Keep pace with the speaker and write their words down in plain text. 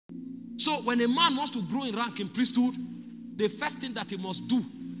So when a man wants to grow in rank in priesthood, the first thing that he must do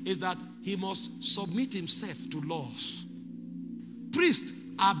is that he must submit himself to laws. Priests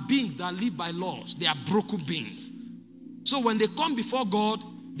are beings that live by laws. They are broken beings. So when they come before God,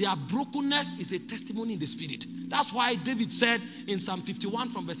 their brokenness is a testimony in the spirit. That's why David said in Psalm 51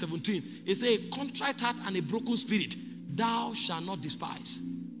 from verse 17, he said, a contrite heart and a broken spirit, thou shalt not despise.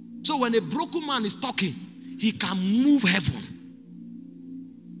 So when a broken man is talking, he can move heaven.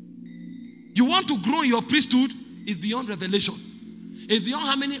 You want to grow in your priesthood, it's beyond revelation. It's beyond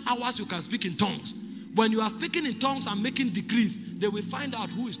how many hours you can speak in tongues. When you are speaking in tongues and making decrees, they will find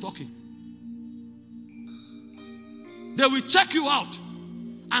out who is talking. They will check you out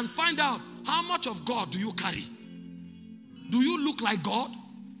and find out how much of God do you carry. Do you look like God?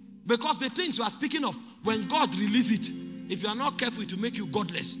 Because the things you are speaking of, when God releases it, if you are not careful, it will make you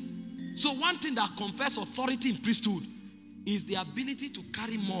godless. So one thing that confers authority in priesthood is the ability to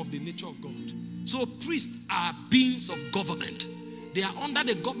carry more of the nature of God. So priests are beings of government. They are under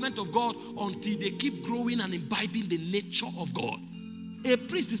the government of God until they keep growing and imbibing the nature of God. A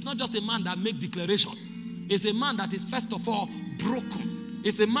priest is not just a man that makes declaration. It's a man that is first of all broken.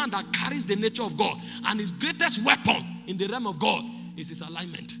 It's a man that carries the nature of God. And his greatest weapon in the realm of God is his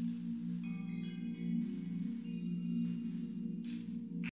alignment.